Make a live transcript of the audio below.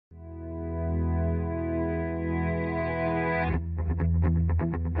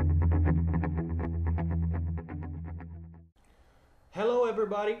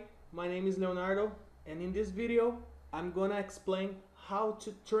everybody, my name is Leonardo, and in this video I'm gonna explain how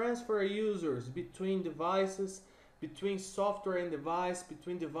to transfer users between devices, between software and device,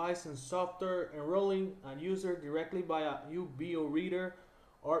 between device and software, enrolling a user directly by a UBO reader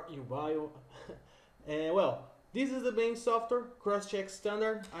or UBIO. And well, this is the main software, CrossChex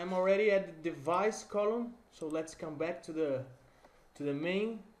Standard. I'm already at the device column, so let's come back to the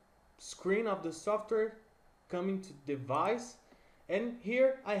main screen of the software, coming to device. And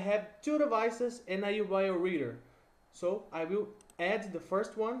here I have two devices and a UBIO reader. So I will add the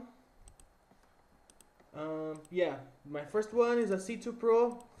first one. My first one is a C2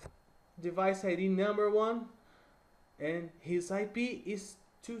 Pro, device ID number 1, and his IP is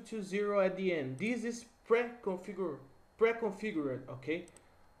 220 at the end. This is pre-configured, okay?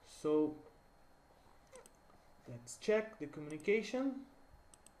 So let's check the communication.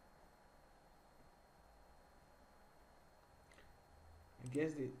 I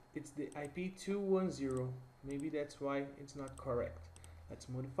guess it's the IP 210. Maybe that's why it's not correct. Let's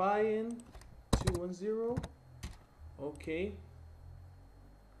modify in 210. Okay.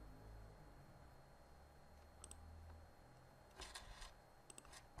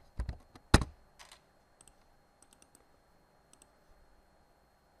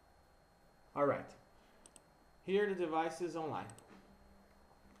 All right. Here the device is online.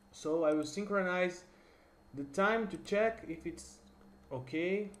 So I will synchronize the time to check if it's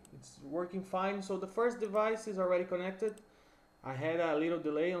okay, it's working fine. So the first device is already connected. I had a little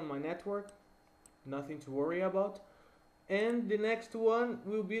delay on my network, nothing to worry about. And the next one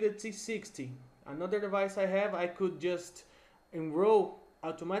will be the T60. Another device I have, I could just enroll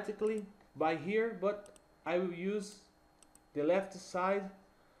automatically by here, but I will use the left side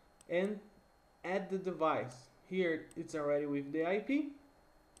and add the device. Here it's already with the IP,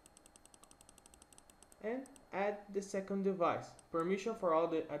 and add the second device. Permission for all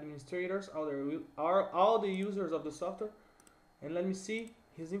the administrators, all the users of the software. And let me see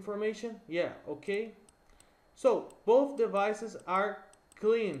his information. Yeah, okay. So both devices are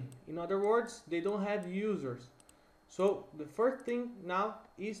clean. In other words, they don't have users. So the first thing now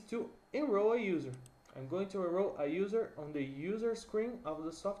is to enroll a user. I'm going to enroll a user on the user screen of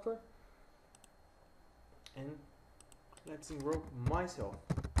the software. And let's enroll myself.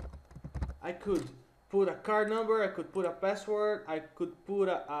 I could put a card number, I could put a password, I could put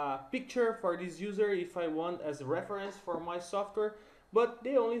a picture for this user if I want as a reference for my software, but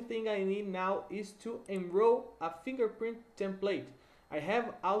the only thing I need now is to enroll a fingerprint template. I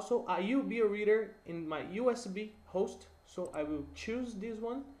have also a UBO reader in my USB host, so I will choose this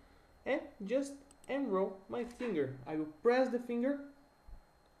one and just enroll my finger. I will press the finger,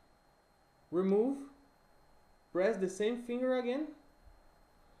 remove, press the same finger again,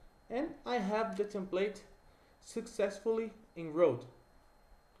 and I have the template successfully enrolled.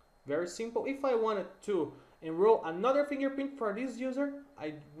 Very simple. If I wanted to enroll another fingerprint for this user,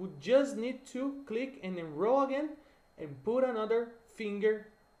 I would just need to click and enroll again and put another finger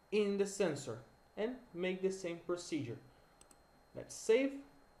in the sensor and make the same procedure. Let's save.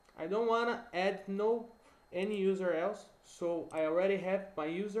 I don't want to add any user else, so I already have my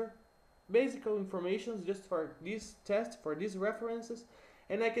user basic information just for this test, for these references.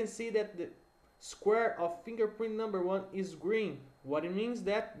 And I can see that the square of fingerprint number 1 is green. What it means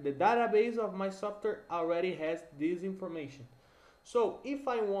that the database of my software already has this information. So if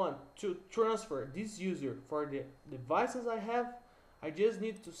I want to transfer this user for the devices I have, I just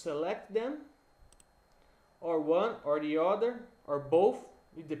need to select them, or one or the other, or both.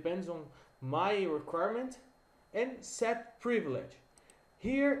 It depends on my requirement, and set privilege.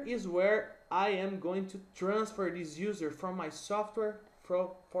 Here is where I am going to transfer this user from my software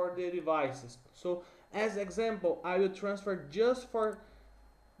for the devices. So as example, I will transfer just for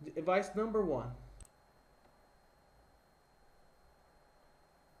device number 1.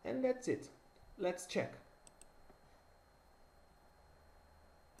 And that's it. Let's check.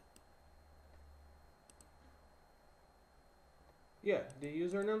 Yeah, the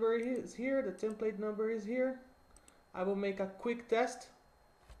user number is here, the template number is here. I will make a quick test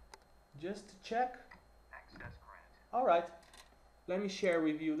just to check. Access granted. All right. Let me share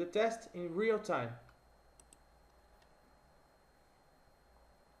with you the test in real time.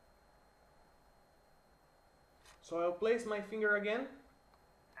 So I'll place my finger again.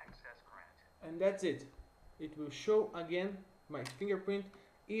 Access granted. And that's it. It will show again my fingerprint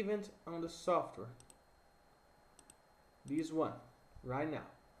event on the software. This one, right now.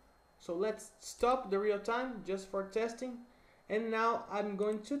 So let's stop the real time just for testing. And now I'm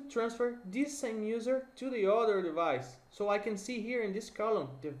going to transfer this same user to the other device. So I can see here in this column,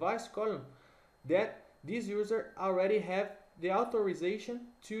 device column, that this user already have the authorization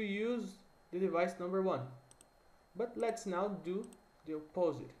to use the device number 1. But let's now do the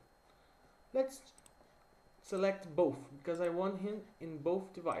opposite. Let's select both because I want him in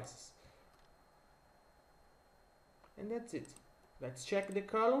both devices. And that's it. Let's check the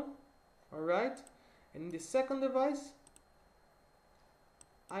column. Alright. And in the second device,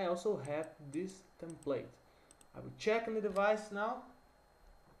 I also have this template. I will check in the device now,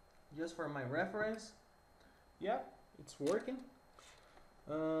 just for my reference. Yeah, it's working.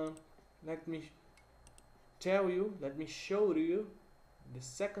 Let me show you the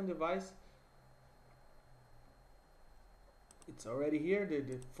second device. It's already here,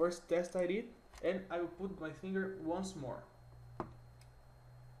 the first test I did, and I will put my finger once more.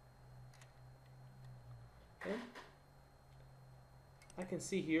 And I can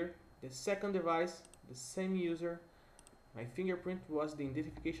see here the second device, the same user. My fingerprint was the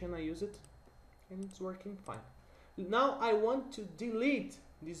identification I used, and it's working fine. Now I want to delete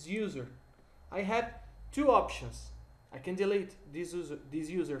this user. I have two options. I can delete this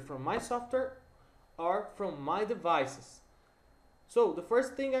user from my software or from my devices. So the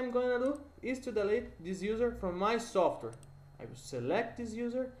first thing I'm going to do is to delete this user from my software. I will select this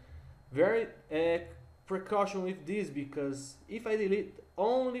user. Very precaution with this, because if I delete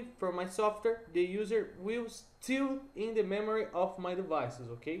only from my software, the user will still in the memory of my devices.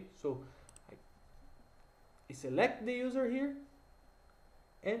 Okay, so I select the user here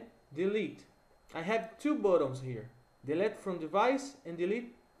and delete. I have two buttons here, delete from device and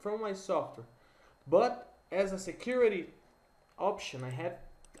delete from my software. But as a security option, I have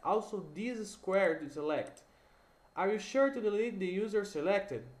also this square to select. Are you sure to delete the user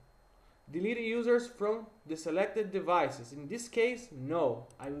selected? Delete users from the selected devices. In this case, no.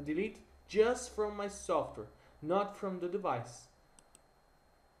 I will delete just from my software, not from the device.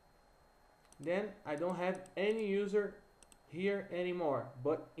 Then I don't have any user here anymore.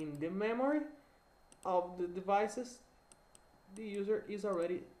 But in the memory of the devices, the user is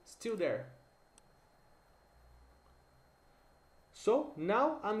already still there. So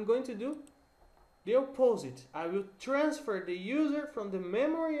now I'm going to do the opposite. I will transfer the user from the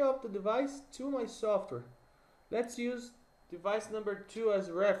memory of the device to my software. Let's use device number 2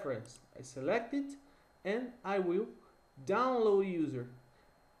 as reference. I select it and I will download user.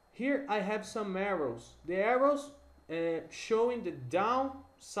 Here I have some arrows. The arrows showing the down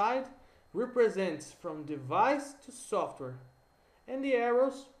side represents from device to software, and the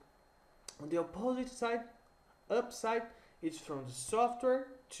arrows on the opposite side, upside, is from the software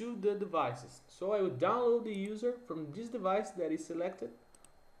to the devices. So I will download the user from this device that is selected.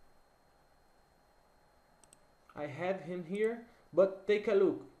 I have him here, but take a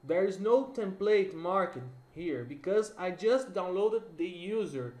look. There is no template marked here because I just downloaded the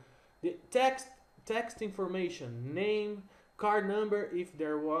user. The text information, name, card number if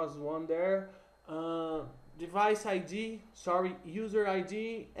there was one there, device ID, user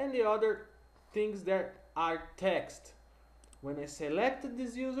ID, and the other things that are text. When I selected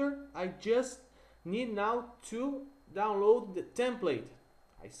this user, I just need now to download the template.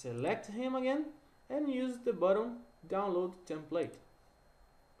 I select him again and use the button download template.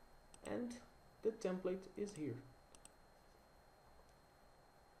 And the template is here.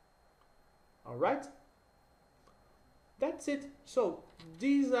 Alright, that's it. So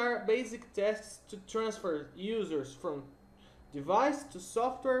these are basic tests to transfer users from device to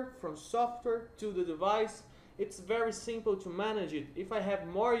software, from software to the device. It's very simple to manage it. If I have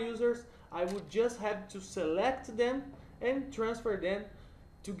more users, I would just have to select them and transfer them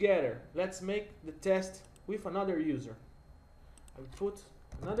together. Let's make the test with another user. I will put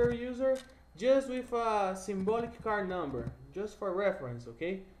another user just with a symbolic card number, just for reference,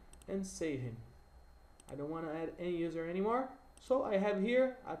 okay? And save him. I don't want to add any user anymore. So I have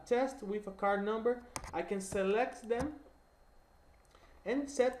here a test with a card number. I can select them and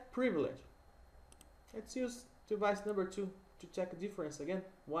set privilege. Let's use device number 2 to check the difference again.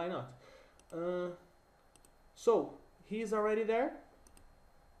 Why not? So he's already there.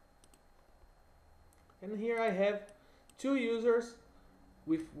 And here I have two users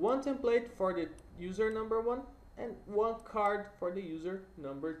with one template for the user number 1 and one card for the user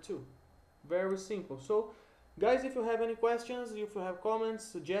number 2. Very simple. So guys, if you have any questions, if you have comments,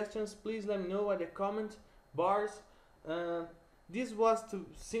 suggestions, please let me know at the comment bars. This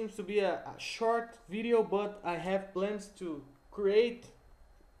seems to be a short video, but I have plans to create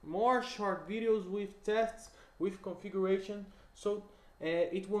more short videos with tests, with configuration, so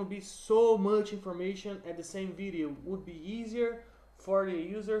it won't be so much information at the same video. It would be easier for the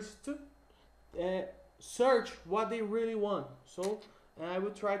users to search what they really want. So I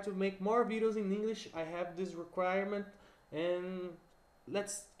will try to make more videos in English. I have this requirement And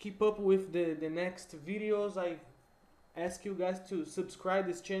let's keep up with the next videos. I ask you guys to subscribe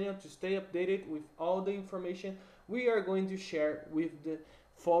this channel to stay updated with all the information we are going to share with the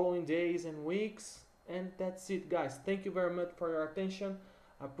following days and weeks. And that's it, guys. Thank you very much for your attention.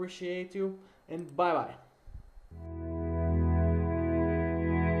 I appreciate you, and bye bye.